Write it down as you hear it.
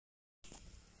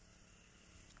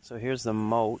So here's the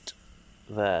moat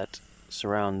that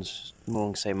surrounds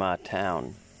Muang Sema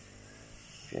town.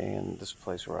 Okay, and this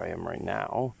place where I am right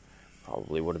now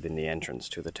probably would have been the entrance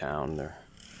to the town. There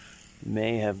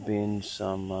may have been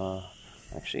some,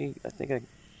 actually, I think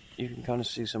you can kind of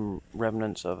see some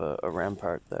remnants of a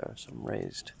rampart there, some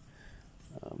raised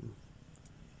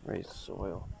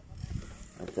soil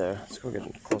right there. Let's go get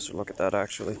a closer look at that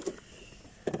actually.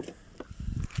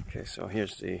 Okay, so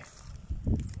here's the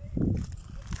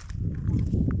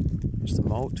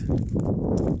moat,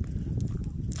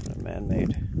 a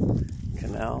man-made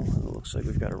canal. It looks like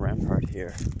we've got a rampart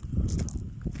here.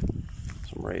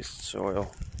 Some raised soil.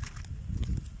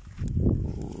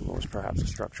 There was perhaps a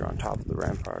structure on top of the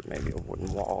rampart, maybe a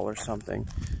wooden wall or something.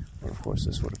 But of course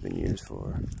this would have been used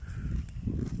for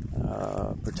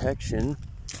protection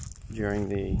during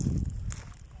the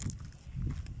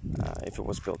if it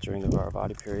was built during the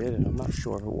Varavati period, and I'm not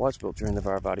sure if it was built during the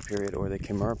Varavati period or the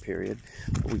Khmer period,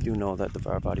 but we do know that the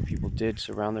Varavati people did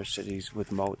surround their cities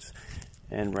with moats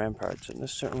and ramparts, and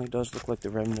this certainly does look like the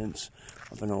remnants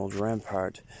of an old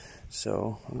rampart.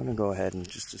 So I'm going to go ahead and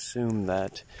just assume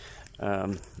that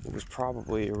it was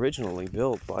probably originally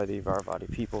built by the Varavati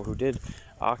people who did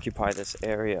occupy this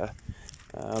area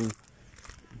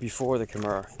before the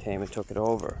Khmer came and took it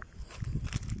over.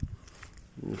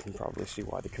 You can probably see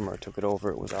why the Khmer took it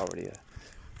over. It was already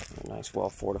a nice,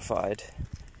 well-fortified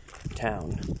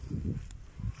town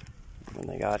when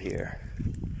they got here.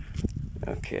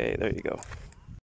 Okay, there you go.